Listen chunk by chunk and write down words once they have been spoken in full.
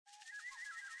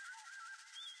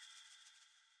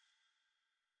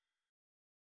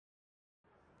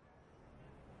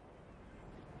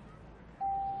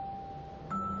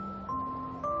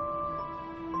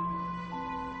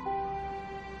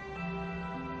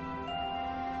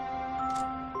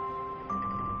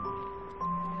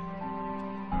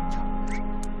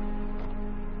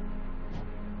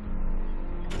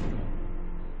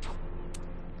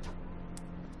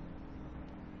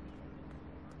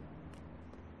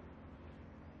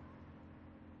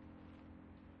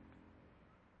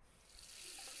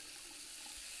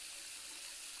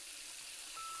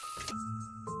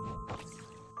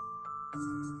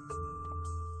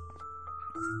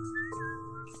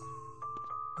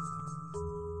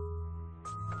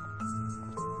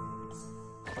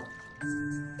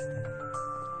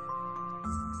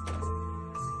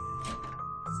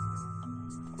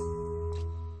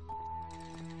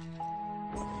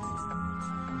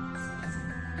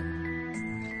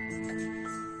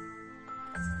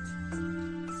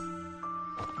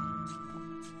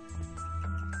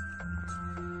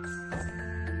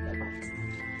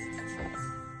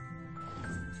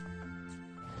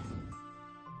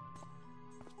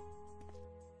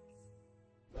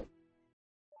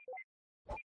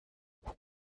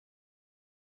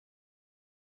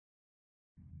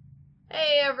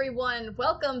Hey everyone,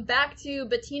 welcome back to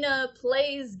Bettina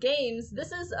Plays Games.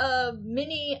 This is a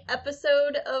mini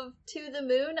episode of To the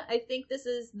Moon. I think this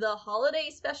is the holiday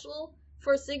special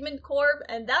for Sigmund Corp,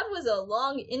 and that was a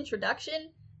long introduction,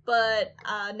 but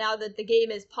now that the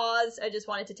game is paused, I just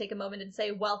wanted to take a moment and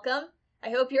say welcome.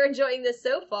 I hope you're enjoying this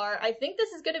so far. I think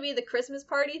this is going to be the Christmas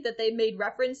party that they made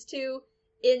reference to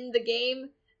in the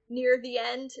game near the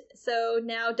end, so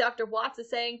now Dr. Watts is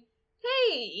saying,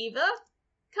 "Hey, Eva!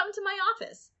 Come to my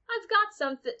office. I've got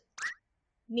something."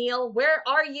 "Neil, where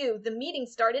are you? The meeting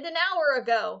started an hour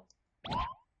ago."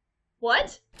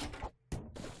 "What?"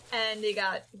 And he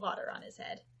got water on his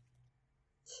head.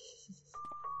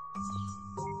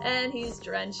 And he's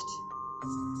drenched.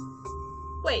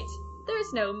 "Wait,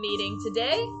 there's no meeting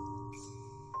today."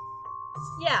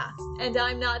 "Yeah, and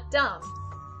I'm not dumb."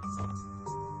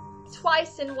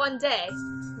 "Twice in one day?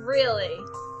 Really?"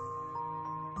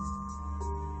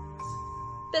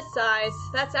 "Besides,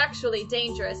 that's actually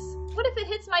dangerous. What if it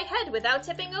hits my head without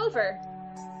tipping over?"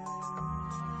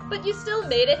 "But you still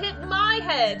made it hit my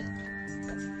head."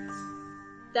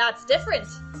 "That's different.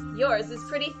 Yours is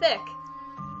pretty thick."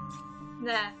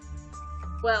 "Nah.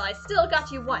 Well, I still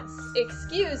got you once.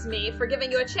 Excuse me for giving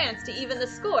you a chance to even the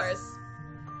scores."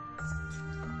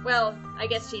 "Well, I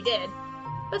guess she did.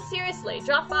 But seriously,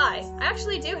 drop by. I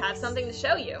actually do have something to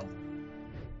show you."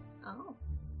 "Oh.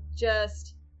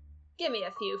 Just give me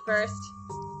a few first."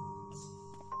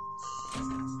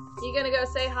 "You gonna go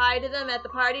say hi to them at the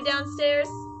party downstairs?"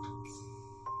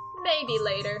 "Maybe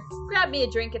later. Grab me a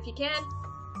drink if you can.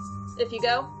 If you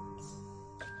go."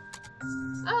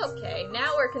 Okay,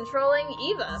 now we're controlling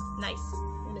Eva. Nice.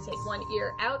 I'm gonna take one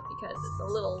ear out because it's a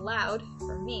little loud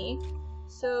for me.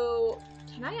 So,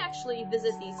 can I actually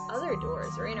visit these other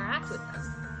doors or interact with them?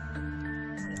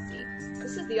 Let's see.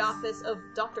 This is the office of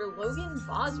Dr. Logan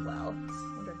Boswell.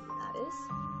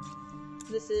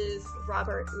 This is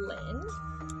Robert Lynn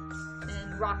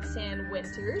and Roxanne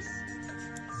Winters.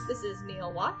 This is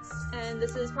Neil Watts, and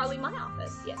this is probably my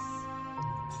office, yes.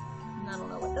 And I don't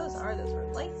know what those are. Those are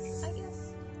lights, I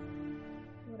guess.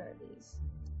 What are these?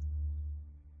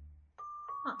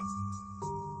 Huh. I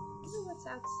wonder what's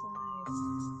outside.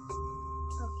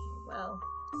 Okay, well,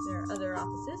 there are other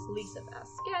offices. Lisa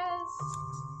Vasquez,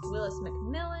 Willis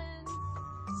McMillan,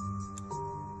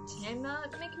 Tamna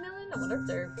McMillan. I wonder if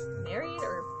they're married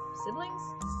or siblings.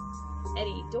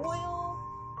 Eddie Doyle.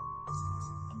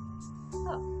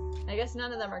 Oh, I guess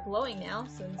none of them are glowing now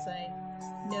since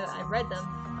I've read them.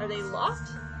 Are they locked?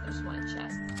 I just want to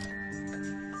check.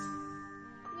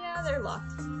 Yeah, they're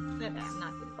locked. Okay, I'm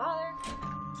not gonna bother.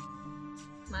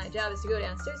 My job is to go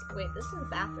downstairs. Wait, this is the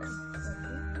bathroom.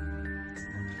 Okay.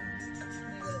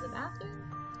 Can I go to the bathroom?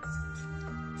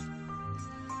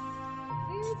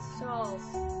 Weird stalls.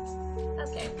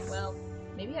 Okay, well,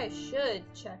 maybe I should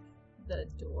check the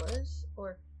doors,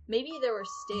 or maybe there were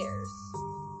stairs.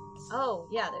 Oh,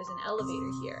 yeah, there's an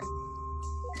elevator here.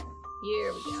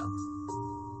 Here we go.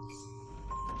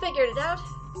 Figured it out.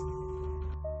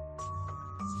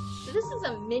 So this is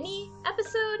a mini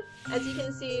episode. As you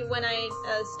can see, when I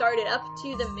started up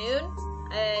To the Moon,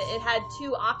 it had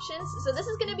two options. So this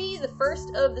is going to be the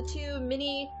first of the two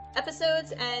mini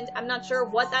episodes, and I'm not sure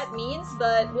what that means,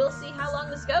 but we'll see how long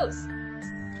this goes.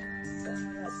 So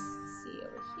let's see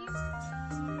over here.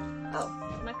 Oh,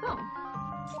 my phone.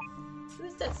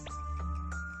 Who's this?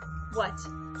 What?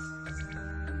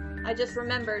 I just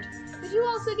remembered. Could you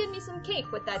also give me some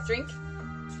cake with that drink?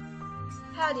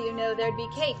 How do you know there'd be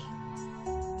cake?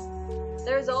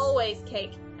 There's always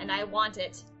cake, and I want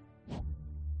it.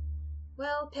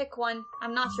 Well, pick one.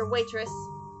 I'm not your waitress.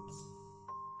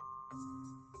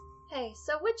 Hey,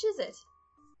 so which is it?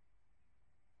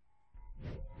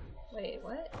 Wait,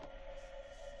 what?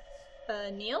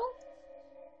 Neil?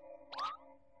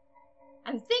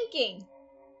 I'm thinking!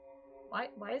 Why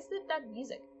is it that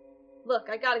music? Look,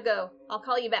 I gotta go. I'll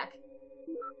call you back.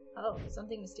 Oh,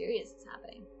 something mysterious is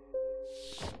happening.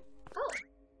 Oh,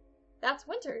 that's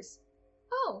Winters.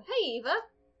 Oh, hey, Eva.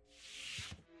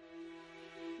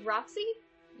 Roxy?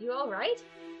 You alright?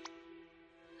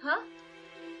 Huh?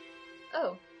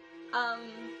 Oh.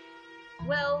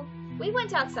 Well, we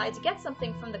went outside to get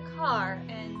something from the car,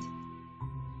 and...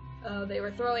 Oh, they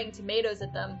were throwing tomatoes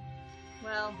at them.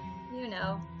 Well, you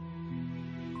know.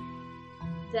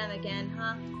 Them again,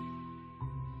 huh?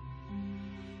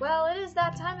 Well, it is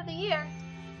that time of the year.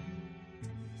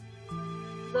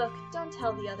 Look, don't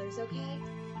tell the others, okay?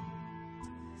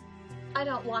 I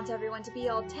don't want everyone to be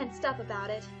all tensed up about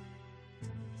it.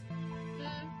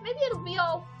 Maybe it'll be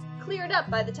all cleared up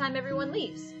by the time everyone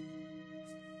leaves.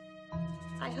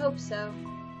 I hope so.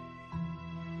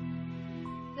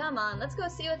 Come on, let's go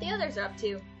see what the others are up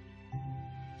to.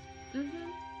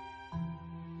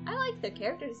 I like their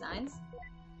character designs.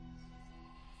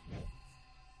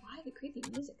 Why the creepy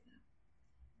music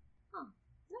though? Oh,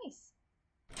 nice.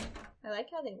 I like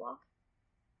how they walk.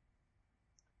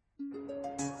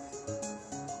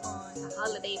 On a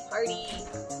holiday party.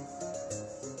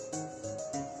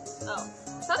 Oh,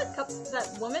 I thought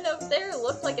that woman over there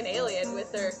looked like an alien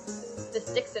with the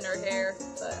sticks in her hair,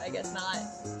 but I guess not.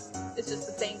 It's just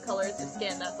the same color as her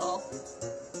skin, that's all.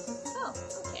 Oh,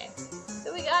 okay.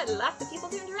 So we got lots of people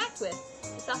to interact with.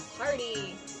 It's a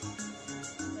party.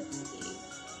 Let's see.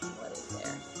 What is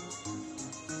there?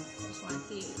 I just want to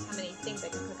see how many things I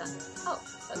can click on. Oh,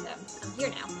 okay. I'm here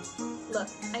now. Look,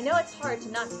 I know it's hard to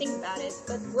not think about it,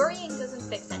 but worrying doesn't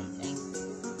fix anything.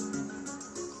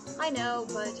 I know,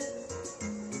 but...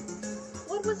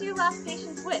 What was your last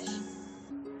patient's wish?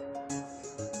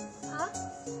 Huh?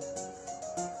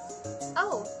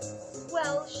 Oh,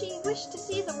 well, she wished to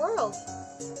see the world.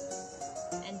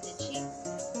 And did she?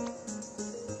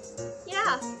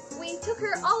 Yeah, we took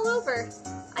her all over.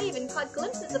 I even caught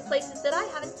glimpses of places that I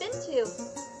haven't been to.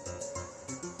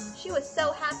 She was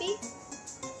so happy.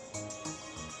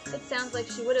 It sounds like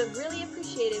she would have really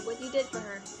appreciated what you did for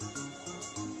her.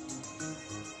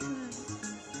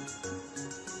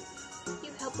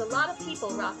 You've helped a lot of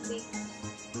people, Roxy.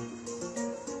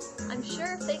 I'm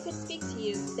sure if they could speak to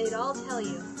you, they'd all tell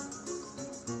you.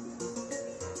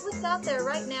 What's out there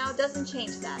right now doesn't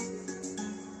change that.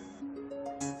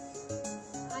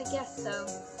 I guess so.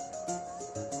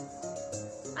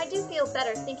 I do feel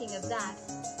better thinking of that.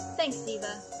 Thanks,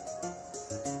 Eva.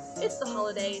 It's the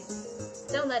holidays.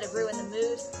 Don't let it ruin the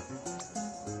mood.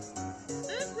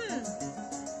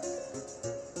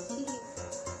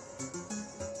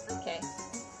 Okay.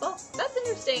 Well, that's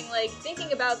interesting, like,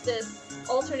 thinking about this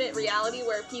alternate reality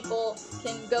where people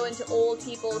can go into old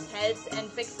people's heads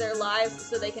and fix their lives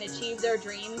so they can achieve their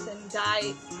dreams and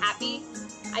die happy.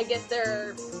 I guess there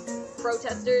are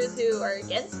protesters who are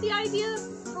against the idea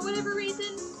for whatever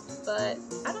reason, but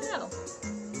I don't know.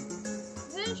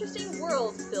 It's an interesting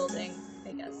world building,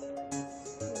 I guess.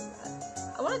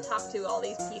 I want to talk to all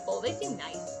these people. They seem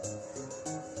nice.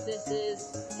 This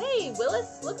is... Hey,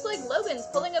 Willis! Looks like Logan's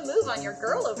pulling a move on your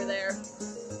girl over there.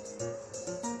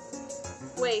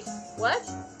 Wait, what?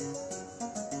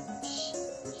 Shh,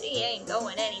 she ain't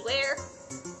going anywhere.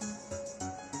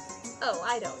 Oh,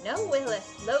 I don't know, Willis.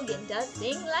 Logan does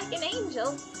sing like an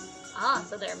angel. Ah,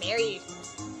 so they're married.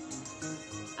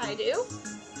 I do?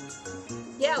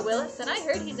 Yeah, Willis, and I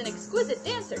heard he's an exquisite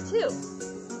dancer, too.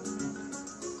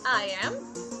 I am?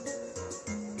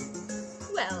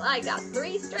 Well, I got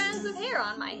 3 strands of hair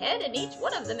on my head, and each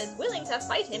one of them is willing to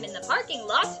fight him in the parking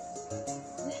lot.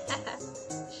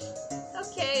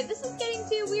 Okay, this is getting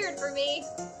too weird for me.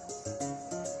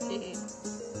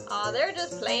 Aw, they're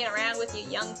just playing around with you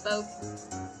young folk.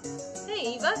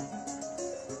 Hey, Eva.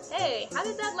 Hey, how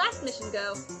did that last mission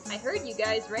go? I heard you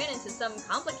guys ran into some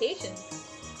complications.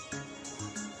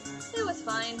 It was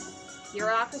fine.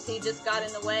 Bureaucracy just got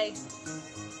in the way.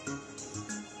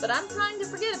 But I'm trying to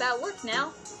forget about work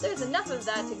now. There's enough of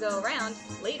that to go around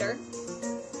later.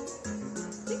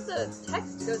 I think the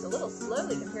text goes a little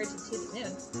slowly compared to the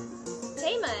Moon.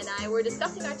 Tama and I were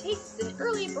discussing our tastes in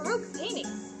early Baroque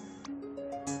paintings.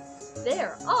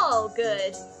 They're all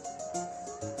good.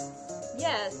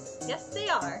 Yes they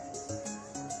are.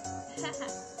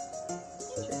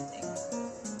 Interesting.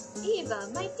 Eva,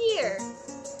 my dear.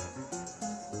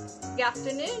 Good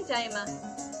afternoon, Tama.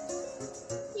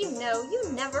 You know, you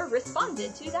never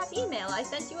responded to that email I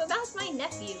sent you about my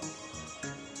nephew.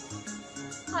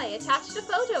 I attached a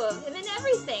photo of him and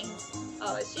everything.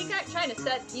 Oh, is she trying to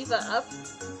set Eva up?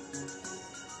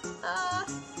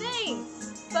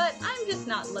 Thanks, but I'm just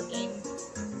not looking.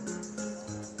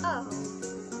 Oh.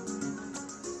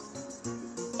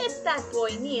 It's that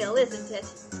boy Neil, isn't it?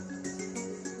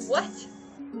 What?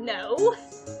 No.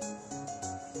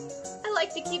 I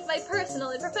like to keep my personal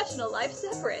and professional life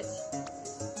separate.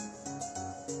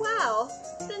 Wow,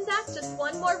 then that's just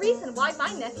one more reason why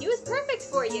my nephew is perfect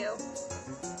for you.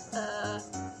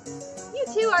 You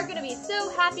two are gonna be so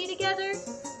happy together.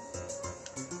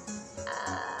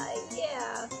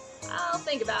 Yeah, I'll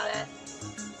think about it.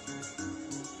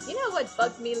 You know what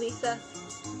bugs me, Lisa?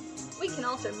 We can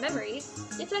alter memories,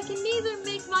 yet I can neither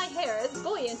make my hair as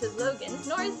buoyant as Logan's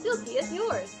nor as silky as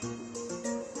yours.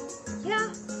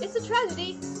 Yeah, it's a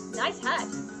tragedy. Nice hat.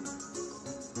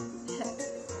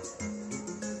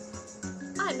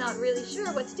 I'm not really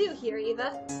sure what to do here,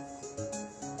 Eva.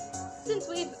 Since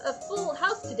we've a full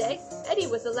house today, Eddie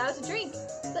was allowed to drink,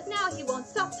 but now he won't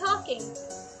stop talking.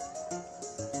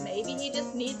 Maybe he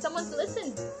just needs someone to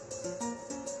listen.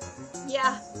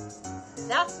 Yeah,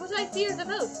 that's what I fear the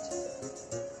most.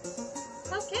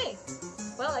 Okay,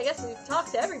 well, I guess we've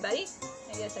talked to everybody.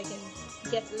 I guess I can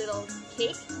get a little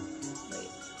cake. Wait,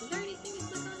 is there anything to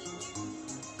click on in here?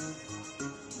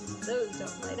 Those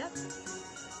don't light up.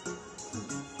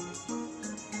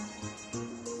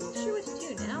 Not sure what to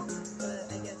do now,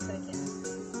 but I guess I can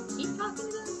keep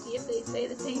talking to them, see if they say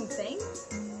the same thing.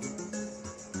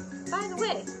 By the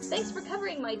way, thanks for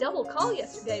covering my double call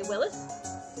yesterday, Willis.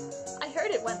 I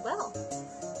heard it went well.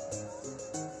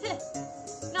 Heh,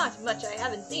 not much I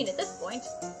haven't seen at this point.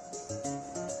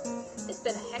 It's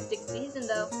been a hectic season,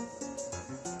 though.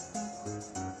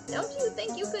 Don't you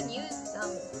think you could use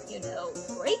some,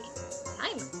 break?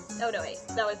 Time? Oh, no, wait,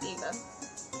 that was Eva.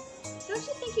 Don't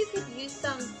you think you could use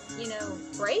some,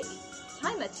 break?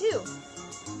 Timer, too.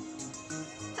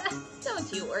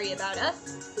 Don't you worry about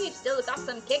us. We've still got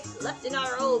some kicks left in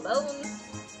our old bones.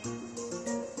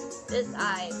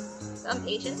 Besides, some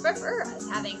patients prefer us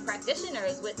having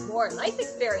practitioners with more life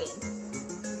experience.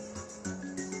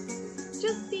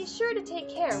 Just be sure to take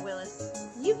care, Willis.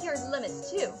 You've your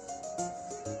limits, too.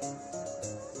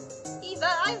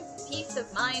 Eva, I've peace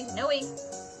of mind knowing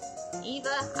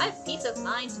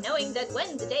that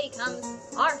when the day comes,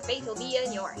 our fate will be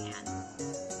in your hands.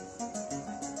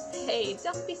 Hey,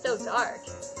 don't be so dark.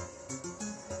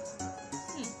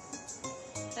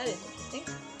 That is interesting.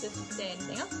 Does she say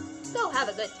anything else? Go have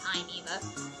a good time, Eva.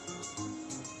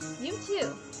 You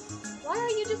too. Why are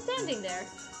you just standing there?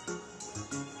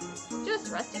 Just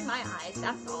resting my eyes,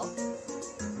 that's all.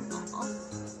 Aww.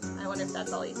 I wonder if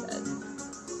that's all he says.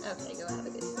 Okay, go have a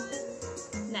good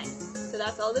time. Nice. So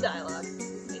that's all the dialogue.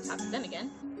 Let me talk to them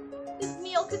again. Is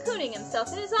Neil cocooning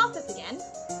himself in his office again?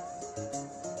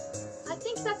 I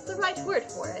think that's the right word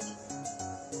for it.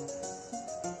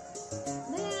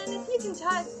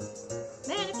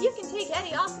 Man, if you can take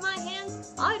Eddie off my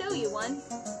hands, I'd owe you one.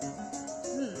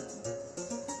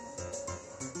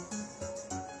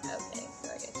 Okay, so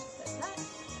I guess she said that.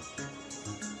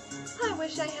 I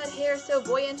wish I had hair so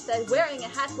buoyant that wearing a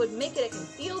hat would make it a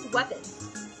concealed weapon.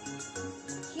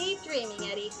 Keep dreaming,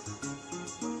 Eddie.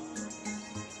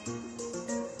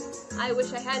 I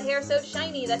wish I had hair so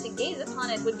shiny that to gaze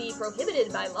upon it would be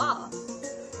prohibited by law.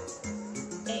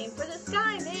 Aim for the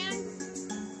sky, man.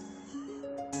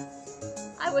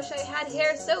 I wish I had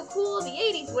hair so cool the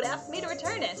 80s would ask me to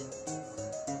return it.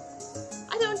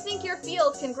 I don't think your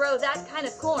field can grow that kind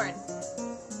of corn.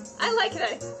 I like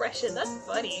that expression, that's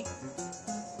funny.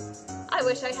 I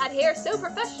wish I had hair so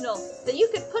professional that you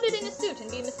could put it in a suit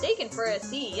and be mistaken for a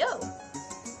CEO.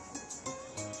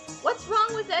 What's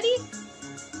wrong with Eddie?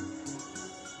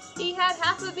 He had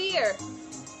half a beer.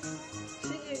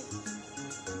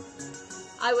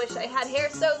 I wish I had hair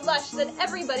so lush that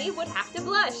everybody would have to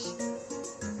blush.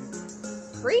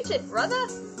 Preach it, brother!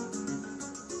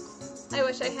 I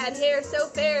wish I had hair so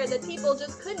fair that people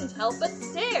just couldn't help but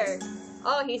stare.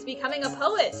 Oh, he's becoming a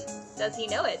poet. Does he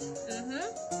know it?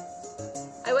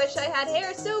 I wish I had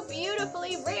hair so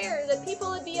beautifully rare that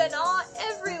people would be in awe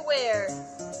everywhere.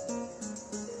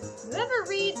 You ever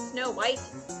read Snow White?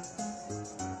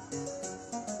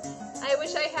 I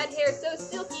wish I had hair so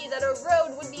silky that a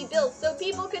road would be built so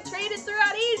people could trade it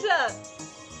throughout Asia.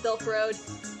 Silk Road.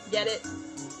 Get it?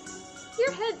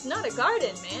 Your head's not a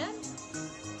garden, man.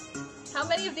 How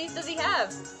many of these does he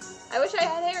have? I wish I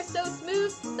had hair so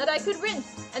smooth that I could rinse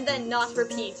and then not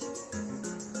repeat.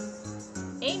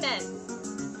 Amen.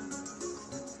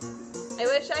 I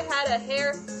wish I had a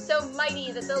hair so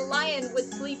mighty that the lion would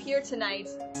sleep here tonight.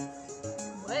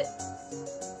 What?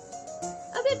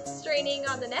 A bit straining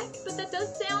on the neck, but that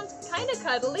does sound kinda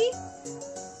cuddly.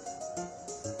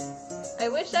 I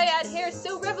wish I had hair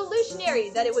so revolutionary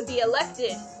that it would be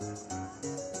elected.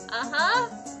 Uh-huh.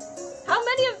 How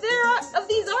many of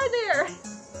these are there?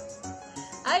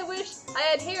 I wish I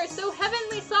had hair so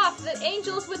heavenly soft that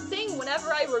angels would sing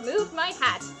whenever I removed my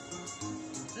hat.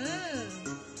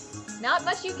 Not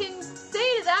much you can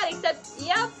say to that except,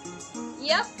 yep.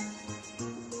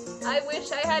 I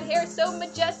wish I had hair so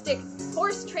majestic,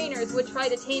 horse trainers would try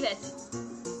to tame it.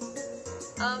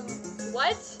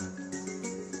 What?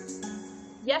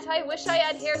 Yet I wish I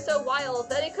had hair so wild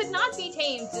that it could not be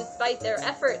tamed despite their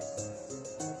efforts.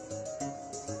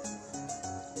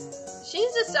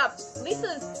 She's just stopped.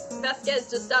 Lisa Vasquez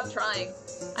just stopped trying.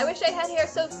 I wish I had hair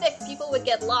so thick people would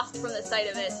get lost from the sight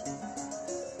of it.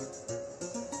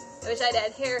 I wish I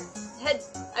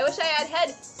had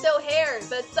head so haired,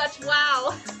 but such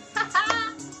wow.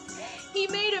 He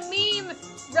made a meme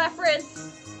reference.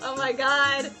 Oh my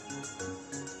god.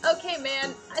 Okay,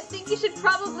 man, I think you should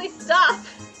probably stop.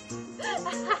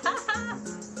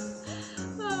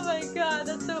 god,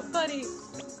 that's so funny.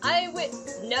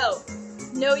 No.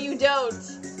 No, you don't.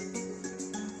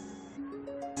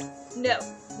 No.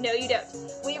 No, you don't.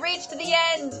 We reached the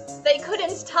end! They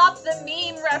couldn't top the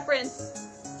meme reference!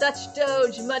 Such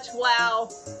Doge, much wow.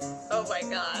 Oh my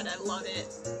god, I love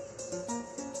it.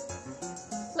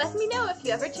 Let me know if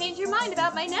you ever change your mind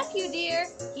about my nephew, dear.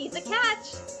 He's a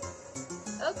catch.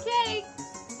 Okay.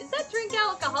 Is that drink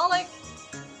alcoholic?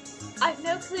 I've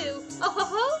no clue. Oh ho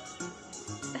ho!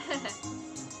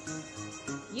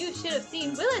 You should have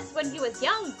seen Willis when he was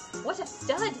young. What a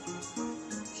stud.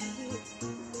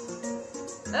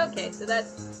 Okay, so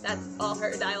that's all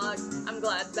her dialogue. I'm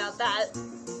glad about that.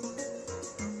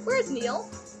 Where's Neil?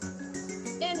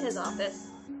 In his office.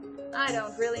 I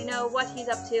don't really know what he's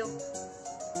up to.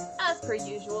 As per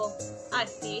usual. I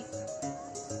see.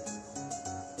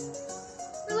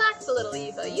 Relax a little,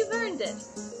 Eva. You've earned it.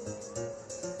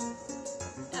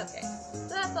 Okay, so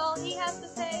that's all he has to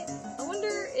say. I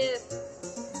wonder if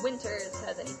Winters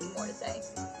has anything more to say.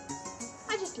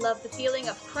 I just love the feeling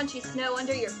of crunchy snow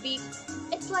under your feet.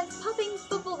 It's like popping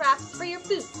bubble wraps for your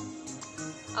boots.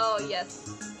 Oh,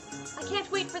 yes. I can't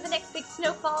wait for the next big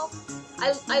snowfall.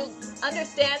 I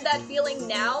understand that feeling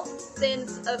now,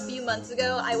 since a few months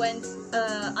ago I went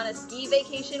on a ski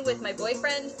vacation with my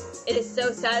boyfriend. It is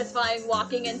so satisfying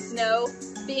walking in snow.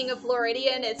 Being a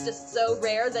Floridian, it's just so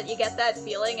rare that you get that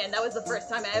feeling, and that was the first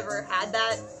time I ever had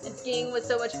that, and skiing was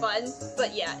so much fun.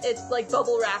 But yeah, it's like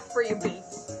bubble wrap for your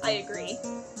boots. I agree.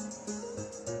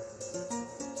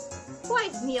 Why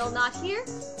is Neil not here?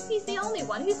 He's the only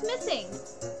one who's missing.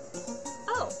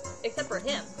 Oh, except for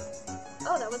him.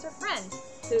 Oh, that was her friend,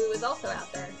 who was also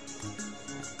out there.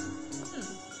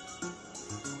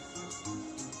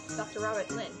 Dr. Robert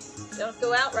Lynn. Don't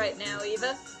go out right now,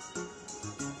 Eva.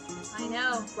 I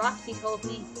know, Roxy told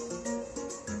me.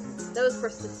 Those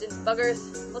persistent buggers.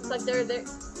 Looks like they're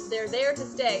there to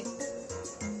stay.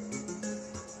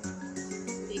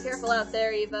 Be careful out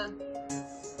there, Eva.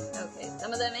 Okay,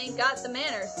 some of them ain't got the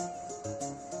manners.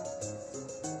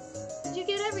 Did you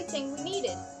get everything we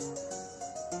needed?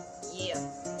 Yeah.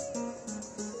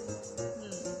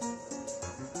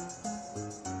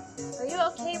 Are you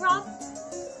okay, Rob?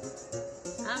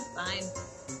 I'm fine.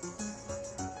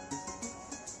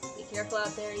 Be careful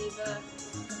out there, Eva.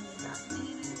 Got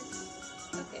manners.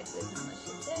 Okay, so there's not much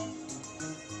to say.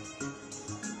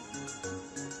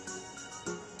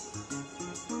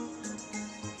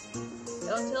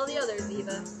 Don't tell the others,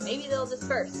 Eva. Maybe they'll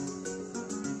disperse.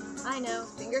 I know.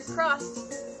 Fingers crossed.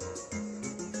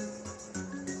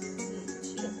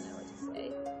 She doesn't know what to say.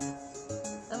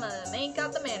 Some of them ain't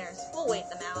got the manners. We'll wait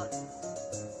them out.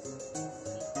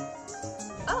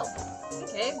 Oh,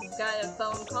 okay. We've got a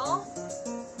phone call.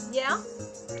 Yeah?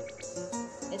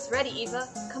 It's ready, Eva.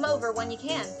 Come over when you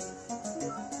can.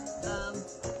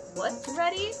 What's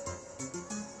ready?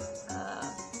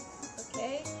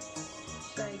 Okay.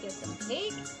 Should I get some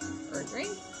cake? Or a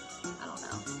drink? I don't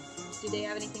know. Do they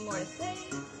have anything more to say?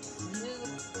 Nope.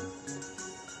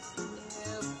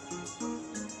 Nope.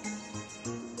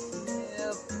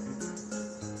 Nope.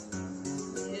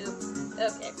 Nope.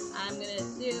 Okay, I'm gonna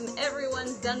assume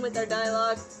everyone's done with their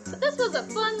dialogue, but this was a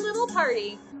fun little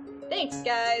party. Thanks,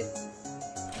 guys.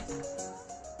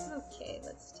 Okay,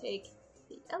 let's take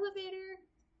the elevator.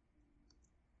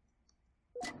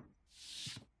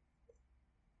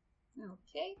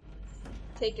 Okay.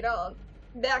 Take it all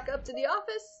back up to the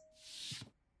office.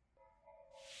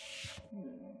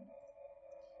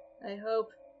 I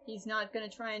hope he's not gonna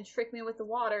try and trick me with the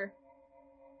water.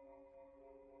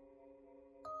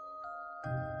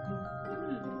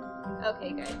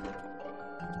 Okay, guys.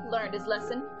 Learned his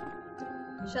lesson.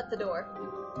 Shut the door.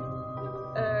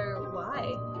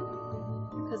 Why?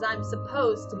 Because I'm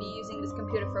supposed to be using this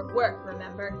computer for work,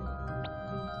 remember?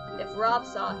 If Rob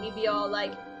saw, he'd be all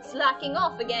like, slacking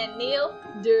off again, Neil.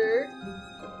 Durr.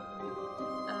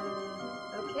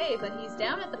 Okay, but he's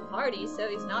down at the party, so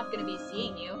he's not gonna be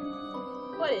seeing you.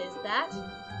 What is that?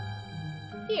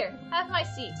 Here, have my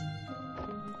seat.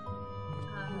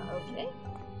 Okay.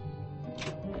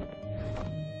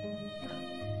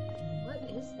 What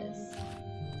is this?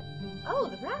 Oh,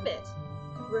 the rabbit!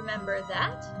 Remember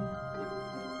that?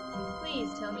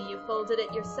 Please tell me you folded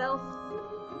it yourself.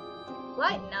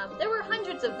 Lighten up, there were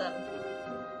hundreds of them.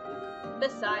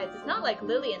 Besides, it's not like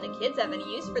Lily and the kids have any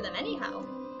use for them anyhow.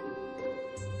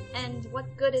 And what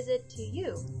good is it to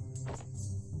you?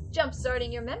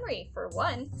 Jump-starting your memory, for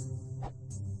one.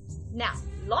 Now,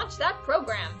 launch that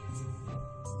program.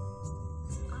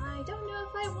 I don't know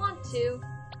if I want to.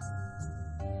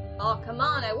 Oh, come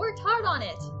on, I worked hard on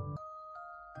it.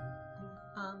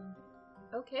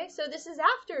 Okay, so this is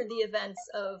after the events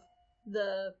of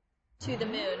the to the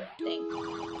moon thing.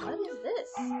 What is this?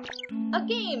 A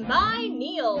game by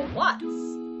Neil Watts.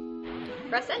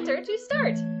 Press enter to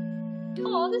start.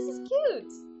 Oh, this is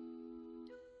cute.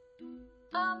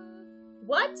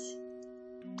 What?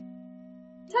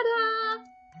 Ta-da!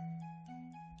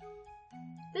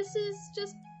 This is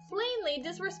just plainly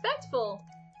disrespectful.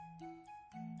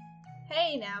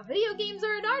 Hey now, video games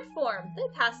are an art form. They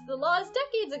passed the laws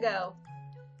decades ago.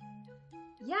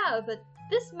 Yeah, but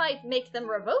this might make them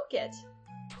revoke it.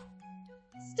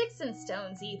 Sticks and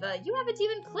stones, Eva. You haven't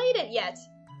even played it yet.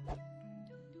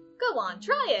 Go on,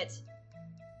 try it.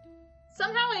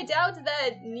 Somehow I doubt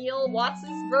that Neil Watts'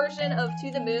 version of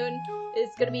To the Moon is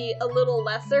going to be a little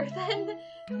lesser than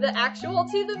the actual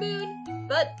To the Moon.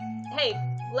 But hey,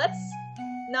 let's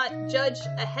not judge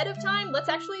ahead of time. Let's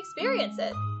actually experience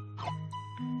it.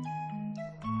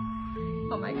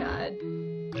 Oh my god.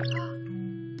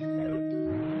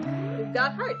 We've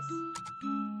got hearts.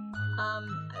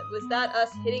 Was that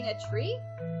us hitting a tree?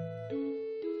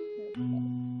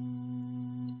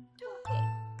 Okay.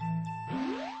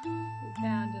 We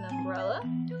found an umbrella.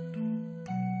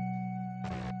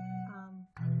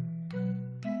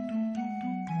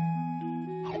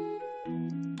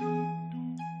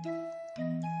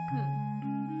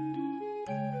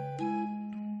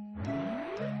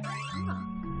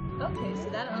 Okay, so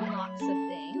that unlocks a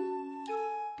thing.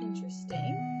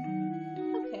 Interesting.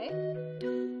 Okay.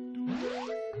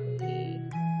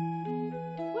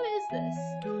 What is this?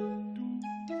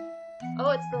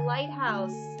 Oh, it's the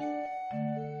lighthouse.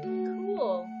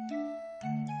 Cool.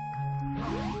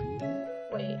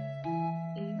 Wait.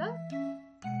 Eva?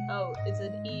 Oh, it's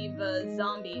an Eva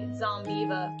zombie.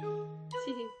 Zombieva.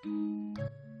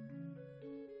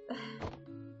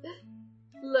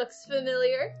 Looks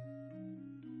familiar.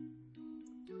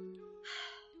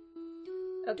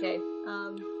 Okay,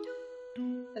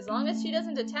 as long as she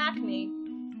doesn't attack me.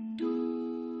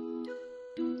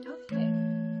 Okay,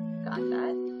 got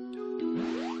that.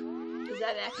 Is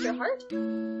that an extra heart?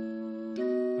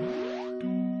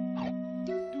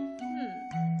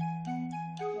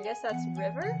 I guess that's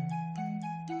river?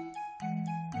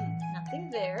 Nothing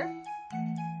there.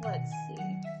 Let's see.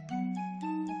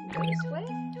 Go this way?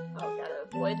 Oh, gotta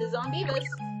avoid the zombievas.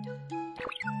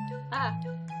 Ah,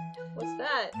 what's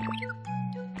that?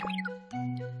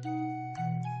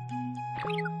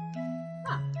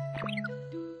 Huh.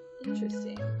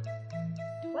 Interesting.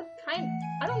 What kind?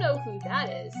 I don't know who that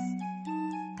is.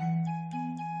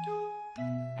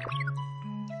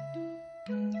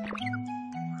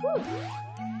 Whew.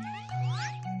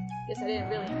 Guess I didn't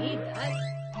really need that.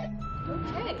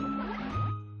 Okay.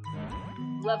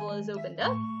 Level is opened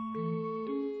up.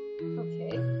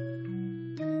 Okay.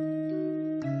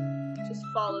 Just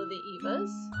follow the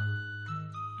Evas.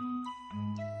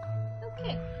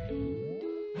 Okay.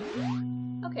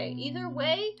 Okay, either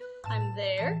way, I'm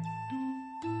there.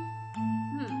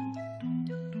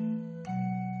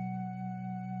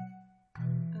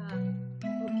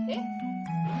 Okay.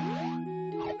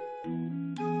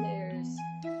 There's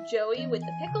Joey with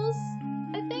the pickles,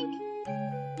 I think.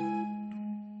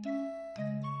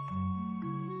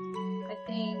 I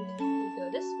think we go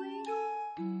this way.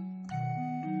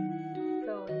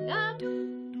 Going up.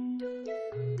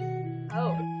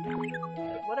 Oh.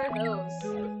 What are those?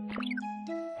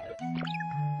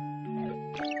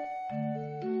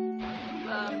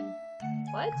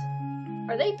 What?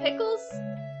 Are they pickles?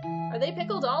 Are they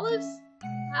pickled olives?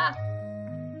 Ah.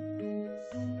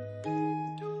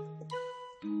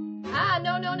 Ah,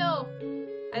 no, no, no.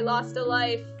 I lost a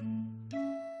life.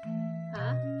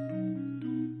 Huh?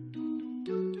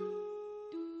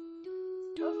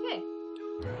 Okay.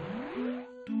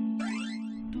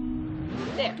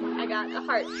 There, I got a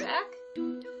heart back.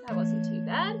 That wasn't too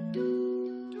bad. I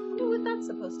wonder what that's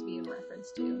supposed to be in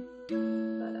reference to.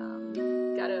 But,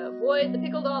 gotta avoid the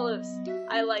pickled olives.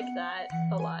 I like that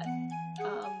a lot.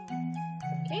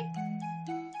 Okay.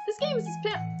 This game is,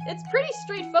 it's pretty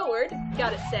straightforward,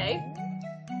 gotta say.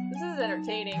 This is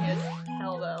entertaining as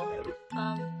hell, though.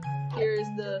 Here's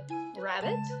the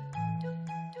rabbit.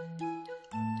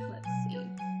 Let's see.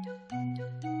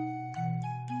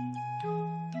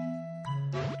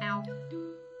 Ow.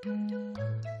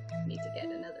 Need to get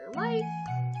another life.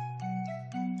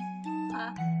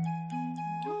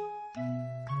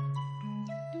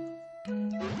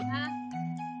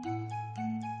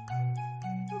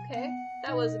 Okay,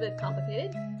 that was a bit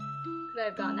complicated. Could I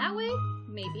have gone that way?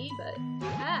 Maybe, but...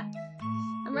 Ah!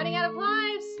 I'm running out of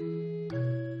lives!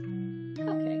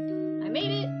 Okay, I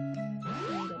made it.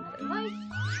 Need another life.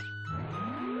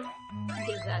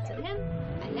 Give that to him.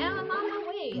 And now I'm on my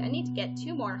way. I need to get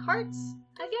 2 more hearts,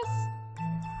 I guess.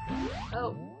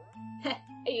 Oh,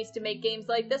 used to make games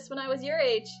like this when I was your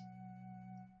age.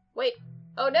 Wait.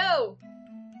 Oh no!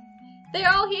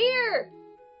 They're all here!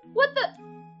 What the?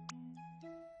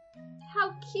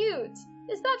 How cute!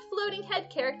 Is that floating head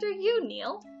character you,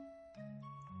 Neil?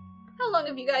 How long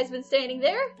have you guys been standing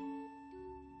there?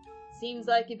 Seems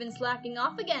like you've been slacking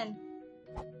off again.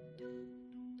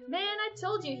 Man, I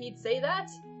told you he'd say that.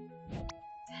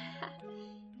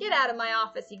 Get out of my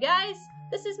office, you guys!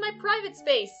 This is my private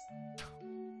space!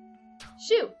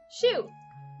 Shoo! Shoo!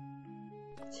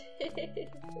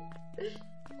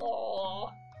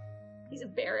 Aww. He's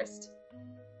embarrassed.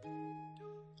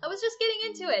 I was just getting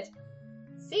into it.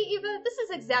 See, Eva, this is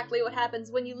exactly what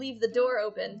happens when you leave the door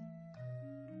open.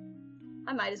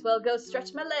 I might as well go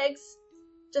stretch my legs.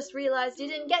 Just realized you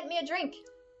didn't get me a drink.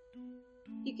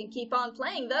 You can keep on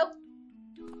playing, though.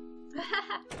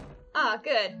 Ah,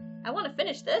 good. I want to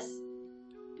finish this.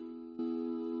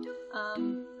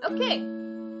 Okay.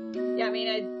 Yeah, I mean,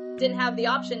 I didn't have the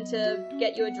option to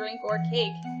get you a drink or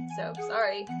cake, so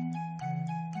sorry.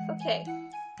 Okay.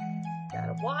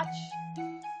 Gotta watch.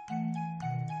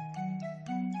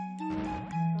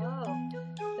 Oh,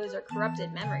 those are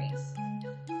corrupted memories.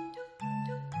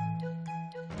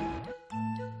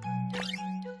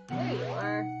 There you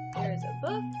are. There's a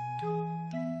book.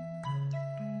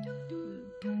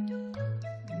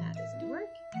 That doesn't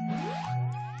work.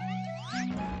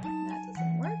 That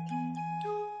doesn't work.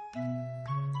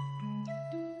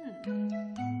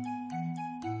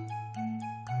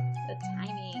 The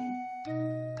timing.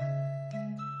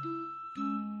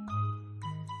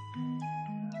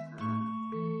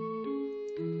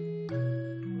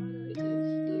 What do I do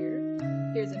here?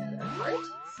 Here's another heart.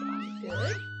 Sounds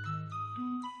good.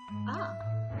 Ah.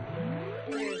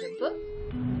 There's a book.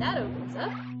 That opens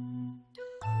up.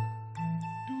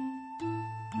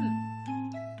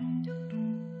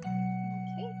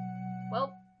 Okay. Well,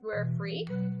 we're free.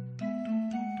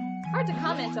 Hard to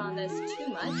comment on this too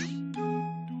much.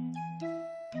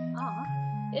 Ah,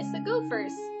 it's the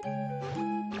gophers.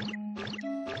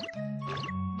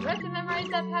 Do I have to memorize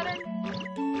that pattern?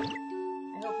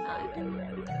 I hope not.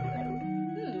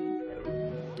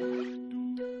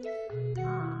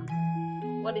 Ah,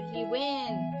 what did he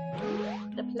win?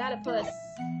 The platypus.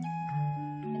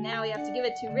 And now we have to give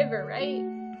it to River, right?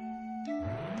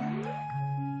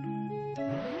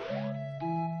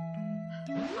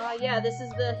 Ah, yeah, this is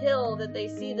the hill that they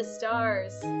see the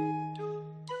stars. Aww.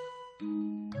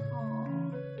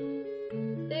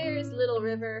 There's little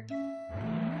River.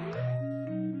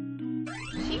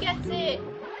 She gets it!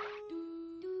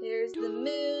 There's the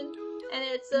moon, and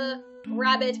it's a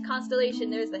rabbit constellation.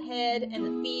 There's the head and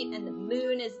the feet, and the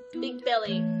moon is its big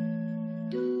belly.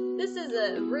 This is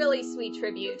a really sweet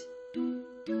tribute.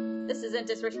 This isn't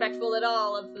disrespectful at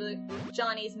all of the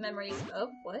Johnny's memories. Oh,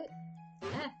 what?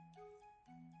 Eh.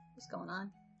 What's going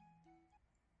on?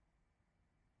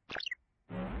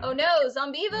 Oh no,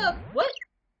 Zombie Eva! What?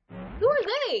 Who are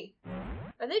they?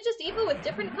 Are they just Eva with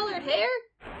different colored hair?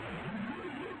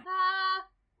 Ah,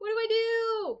 what do I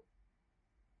do?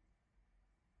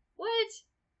 What?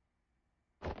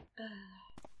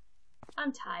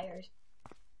 I'm tired.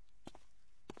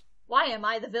 Why am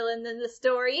I the villain in the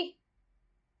story?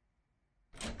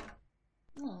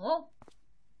 Oh,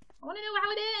 I want to know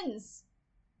how it ends.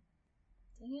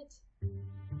 Dang it.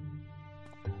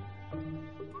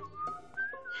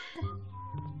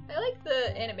 I like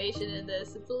the animation in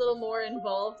this. It's a little more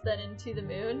involved than in To the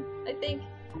Moon, I think.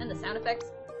 And the sound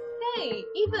effects. Hey,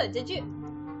 Eva, did you...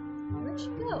 Where'd she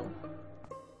go?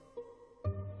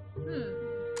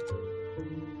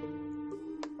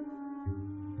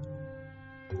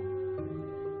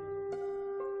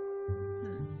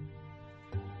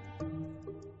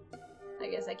 I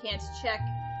guess I can't check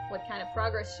what kind of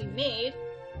progress she made.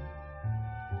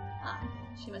 Ah,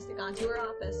 she must have gone to her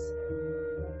office.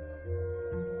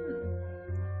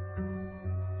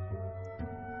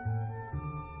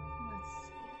 Let's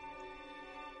see.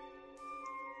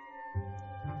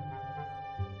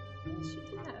 What does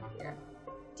she have here?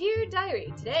 Dear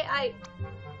Diary, today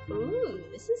Ooh,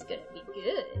 this is gonna be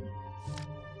good.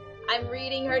 I'm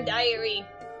reading her diary.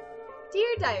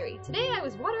 Dear Diary, today I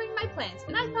was watering my plants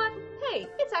and I thought, hey,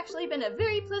 it's actually been a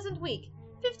very pleasant week.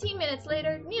 15 minutes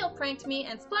later, Neil pranked me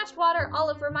and splashed water all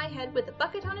over my head with a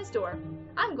bucket on his door.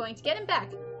 I'm going to get him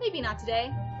back. Maybe not today,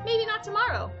 maybe not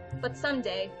tomorrow, but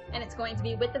someday, and it's going to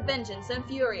be with the vengeance and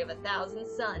fury of 1,000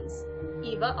 suns.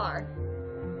 Eva R.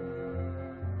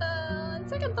 On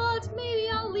second thought, maybe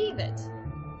I'll leave it.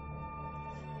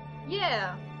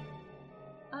 Yeah.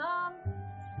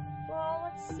 Well,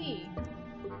 let's see.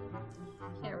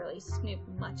 Can't really snoop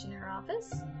much in her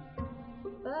office.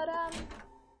 But,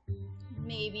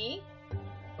 maybe.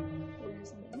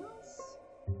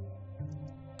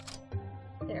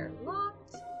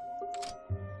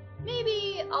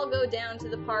 I'll go down to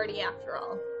the party after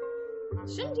all.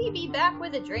 Shouldn't he be back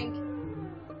with a drink?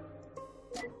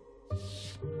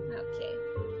 Okay.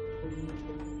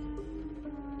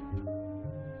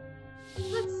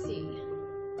 Let's see.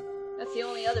 That's the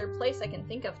only other place I can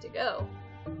think of to go.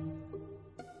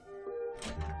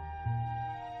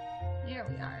 There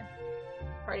we are.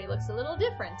 Party looks a little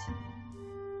different.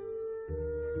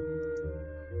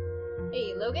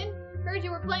 Hey, Logan. Heard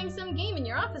you were playing some game in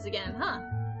your office again, huh?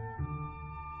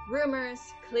 Rumors,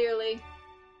 clearly.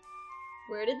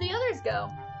 Where did the others go?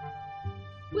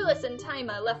 Willis and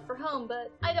Taima left for home,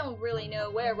 but I don't really know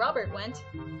where Robert went.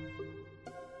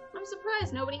 I'm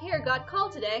surprised nobody here got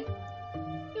called today.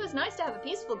 It was nice to have a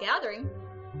peaceful gathering.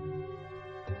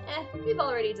 We've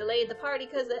already delayed the party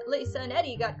because Lisa and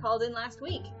Eddie got called in last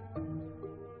week.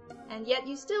 And yet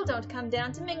you still don't come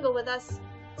down to mingle with us.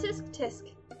 Tisk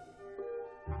tisk.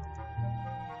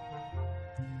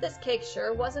 This cake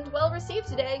sure wasn't well received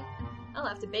today. I'll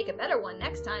have to bake a better one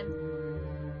next time.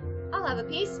 I'll have a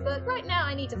piece, but right now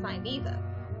I need to find Eva.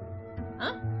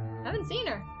 Huh? Haven't seen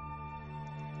her.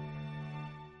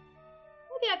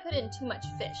 Maybe I put in too much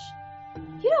fish.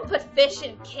 You don't put fish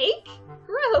in cake?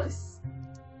 Gross!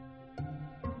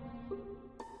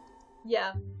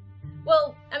 Yeah.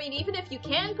 Well, I mean, even if you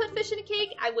can put fish in a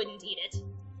cake, I wouldn't eat it.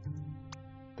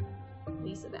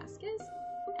 Lisa Vasquez?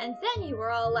 And then you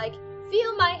were all like,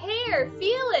 feel my hair,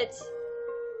 feel it!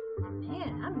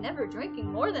 Man, I'm never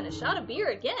drinking more than a shot of beer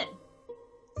again.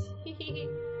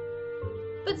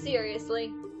 But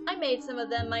seriously, I made some of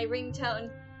them my ringtone.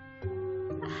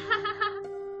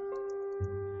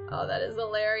 Oh, that is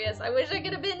hilarious. I wish I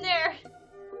could have been there.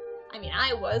 I mean,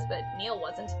 I was, but Neil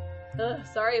wasn't. Ugh,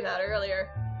 sorry about earlier.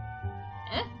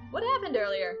 What happened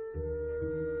earlier?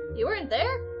 You weren't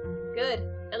there? Good.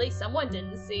 At least someone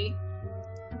didn't see.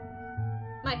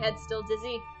 My head's still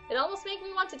dizzy. It almost makes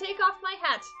me want to take off my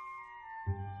hat.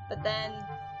 But then...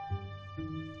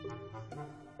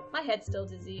 my head's still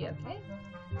dizzy, okay?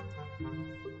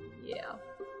 Yeah.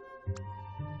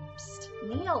 Psst,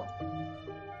 Neil!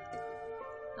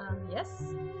 Yes?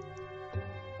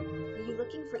 Are you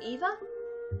looking for Eva?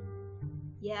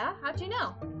 Yeah, how'd you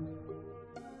know?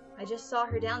 I just saw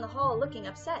her down the hall looking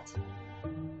upset.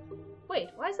 Wait,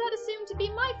 why is that assumed to be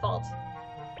my fault?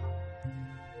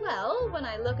 Well, when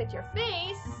I look at your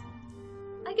face,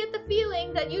 I get the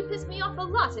feeling that you'd piss me off a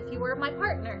lot if you were my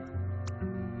partner.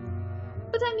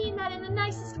 But I mean that in the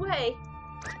nicest way.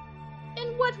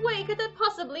 In what way could that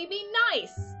possibly be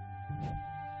nice?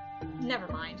 Never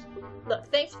mind. Look,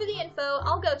 thanks for the info.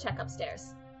 I'll go check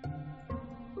upstairs.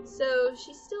 So,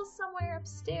 she's still somewhere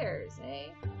upstairs,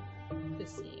 eh?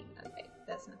 Just seeing. Okay,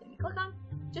 that's nothing to click on.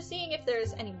 Just seeing if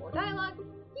there's any more dialogue.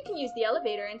 You can use the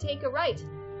elevator and take a right.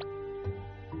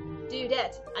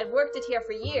 Dudette, I've worked it here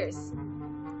for years.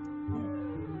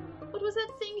 What was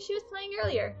that thing she was playing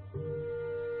earlier?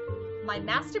 My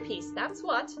masterpiece, that's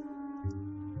what.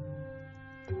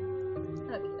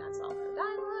 Okay, that's all her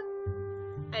dialogue.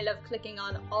 I love clicking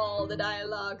on all the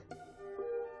dialogue.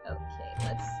 Okay,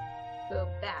 let's go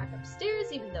back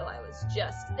upstairs, even though I was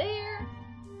just there.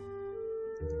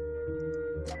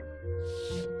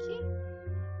 Okay.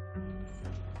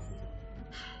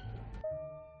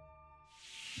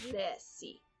 Let's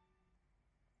see.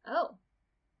 Oh.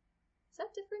 Is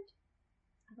that different?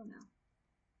 I don't know.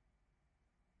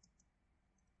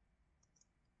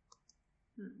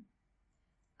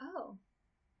 Oh.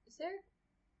 Is there?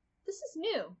 This is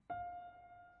new.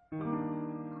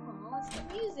 Oh, it's the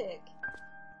music.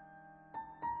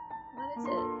 What is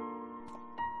it?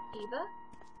 Eva?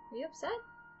 Are you upset?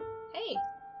 Hey.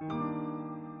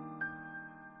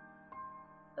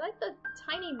 I like the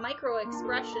tiny micro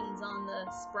expressions on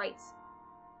the sprites.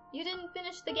 You didn't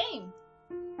finish the game.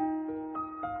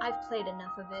 I've played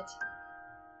enough of it.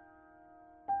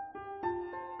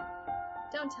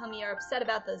 Don't tell me you're upset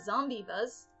about the zombie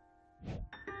buzz.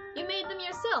 You made them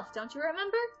yourself, don't you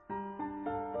remember?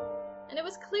 And it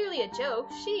was clearly a joke,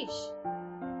 sheesh.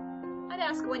 I'd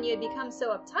ask when you had become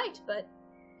so uptight, but,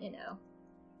 you know.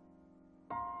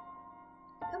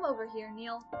 Come over here,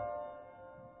 Neil.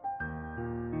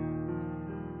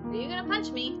 Are you gonna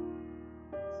punch me?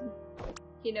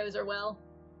 He knows her well.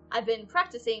 I've been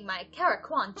practicing my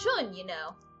Karakwan Chun, you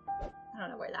know. I don't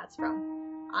know where that's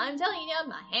from. I'm telling you,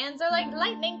 my hands are like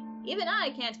lightning. Even I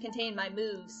can't contain my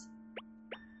moves.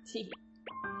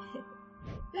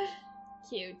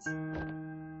 Cute.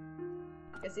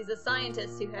 Guess he's a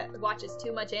scientist who watches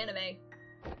too much anime.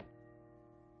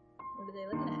 What are they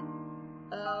looking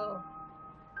at? Oh.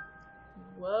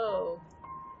 Whoa.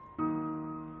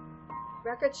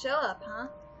 Records show up, huh?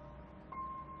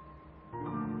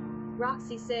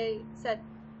 Roxy said,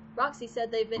 Roxy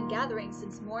said they've been gathering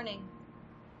since morning.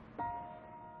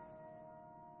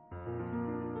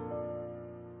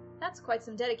 That's quite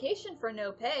some dedication for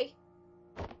no pay.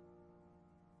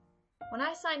 When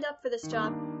I signed up for this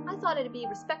job, I thought it'd be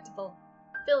respectable,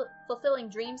 fulfilling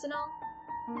dreams and all.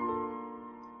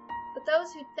 But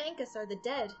those who thank us are the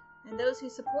dead, and those who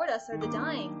support us are the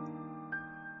dying.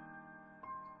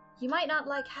 You might not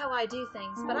like how I do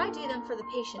things, but I do them for the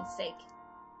patient's sake.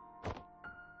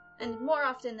 And more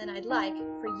often than I'd like,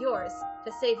 for yours,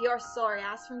 to save your sore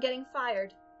ass from getting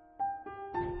fired.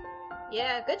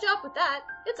 Yeah, good job with that.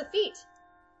 It's a feat.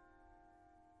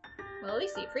 Well, at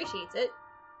least he appreciates it.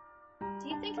 Do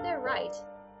you think they're right?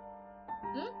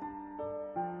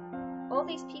 All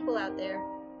these people out there,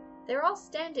 they're all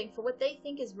standing for what they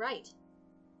think is right.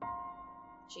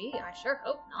 Gee, I sure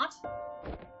hope not.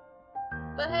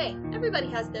 But hey, everybody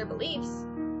has their beliefs.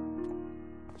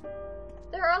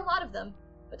 There are a lot of them,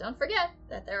 but don't forget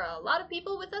that there are a lot of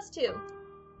people with us too.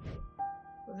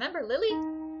 Remember Lily?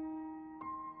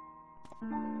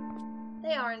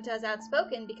 They aren't as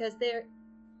outspoken because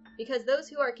those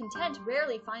who are content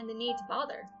rarely find the need to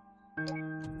bother.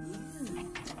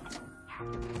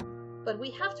 But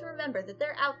we have to remember that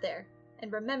they're out there,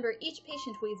 and remember each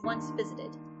patient we've once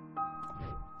visited.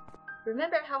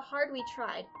 Remember how hard we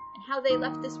tried, and how they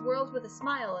left this world with a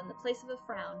smile in the place of a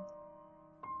frown.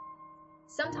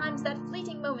 Sometimes that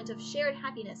fleeting moment of shared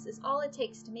happiness is all it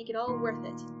takes to make it all worth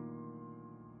it.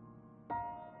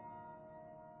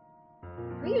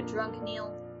 Are you drunk,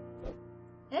 Neil?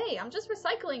 Hey, I'm just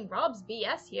recycling Rob's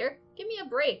BS here. Give me a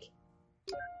break.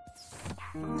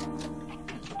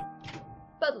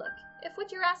 But look, if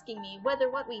what you're asking me whether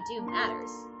what we do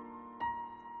matters,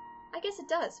 I guess it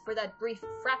does for that brief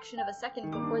fraction of a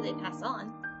second before they pass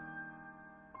on.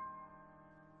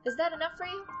 Is that enough for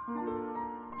you?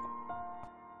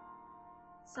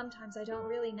 Sometimes I don't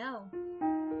really know.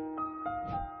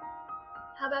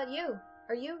 How about you?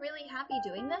 Are you really happy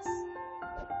doing this?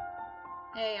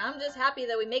 Hey, I'm just happy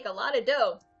that we make a lot of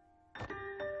dough.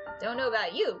 Don't know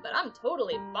about you, but I'm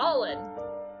totally ballin'.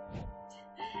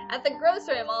 At the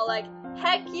grocery, I'm all like,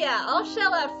 heck yeah, I'll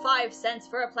shell out 5 cents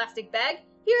for a plastic bag.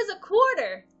 Here's a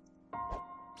quarter.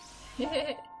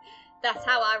 That's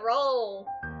how I roll.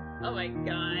 Oh my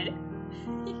god.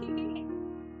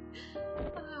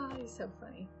 Oh, he's so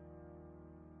funny.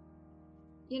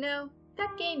 You know,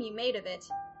 that game you made of it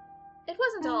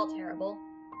wasn't all terrible.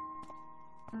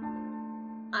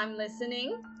 I'm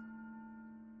listening.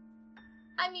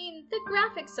 I mean, the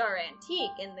graphics are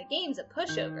antique and the game's a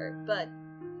pushover, but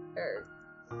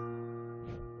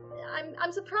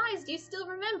I'm surprised you still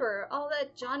remember all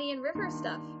that Johnny and River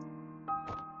stuff.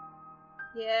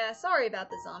 Yeah, sorry about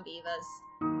the Zombivas.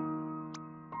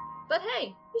 But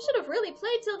hey, you should have really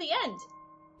played till the end.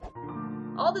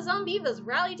 All the Zombivas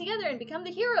rally together and become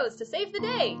the heroes to save the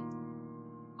day.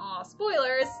 Aw,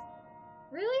 spoilers.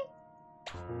 Really?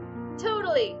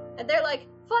 Totally. And they're like,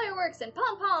 fireworks and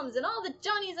pom-poms and all the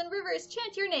Johnnies and Rivers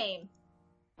chant your name.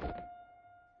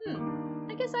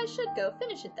 I guess I should go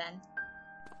finish it then.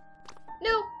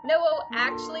 No,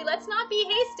 actually, let's not be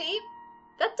hasty.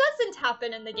 That doesn't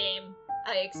happen in the game,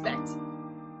 I expect.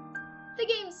 The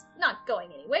game's not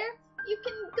going anywhere. You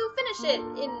can go finish it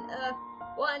in,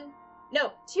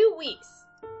 2 weeks.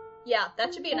 Yeah,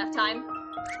 that should be enough time.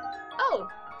 Oh,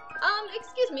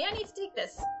 excuse me, I need to take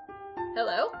this.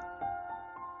 Hello?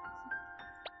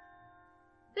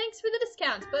 Thanks for the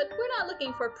discount, but we're not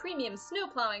looking for premium snow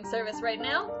plowing service right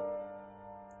now.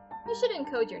 You should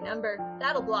encode your number.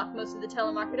 That'll block most of the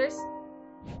telemarketers.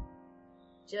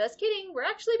 Just kidding, we're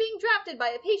actually being drafted by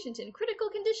a patient in critical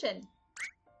condition.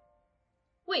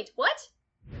 Wait, what?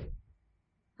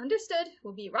 Understood.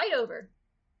 We'll be right over.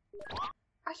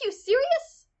 Are you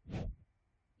serious?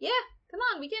 Yeah, come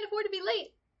on, we can't afford to be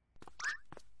late.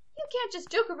 You can't just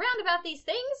joke around about these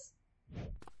things.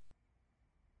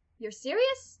 You're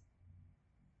serious?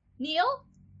 Neil?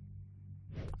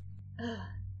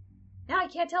 Now I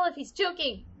can't tell if he's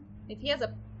joking. If he has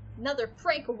another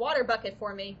prank water bucket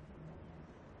for me.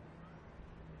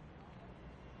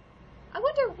 I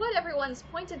wonder what everyone's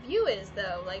point of view is,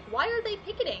 though. Like, why are they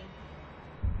picketing?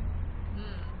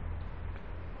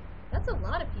 That's a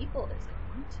lot of people. There's like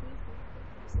 1, 2, 3,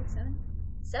 4, 5, 6, 7.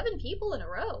 7 people in a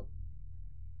row.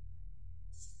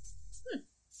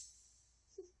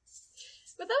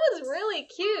 But that was really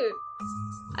cute.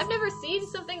 I've never seen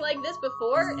something like this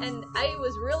before, and I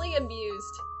was really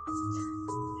amused.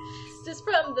 Just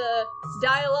from the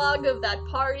dialogue of that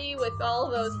party with all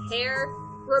those hair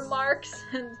remarks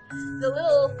and the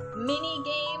little mini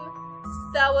game,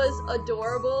 that was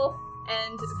adorable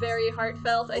and very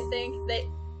heartfelt. I think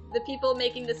The people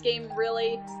making this game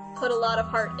really put a lot of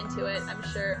heart into it, I'm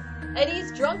sure.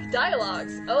 Eddie's Drunk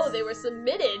Dialogues. Oh, they were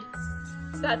submitted.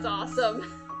 That's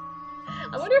awesome.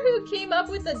 I wonder who came up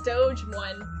with the Doge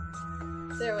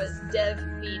one. There was Dev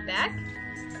Feedback.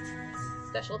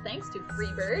 Special thanks to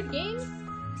Freebird Games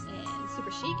and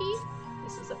Super Shiki.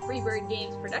 This is a Freebird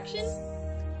Games production.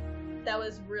 That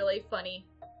was really funny.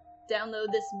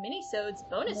 Download this Minisode's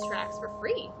bonus tracks for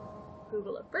free.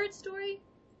 Google a bird story.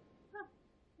 Huh,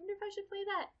 wonder if I should play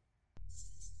that.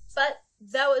 But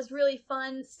that was really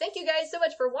fun. Thank you guys so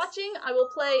much for watching. I will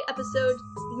play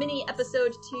mini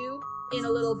episode 2 in a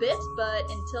little bit, but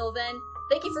until then,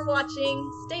 thank you for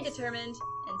watching, stay determined,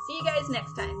 and see you guys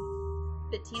next time.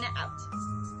 Bettina out.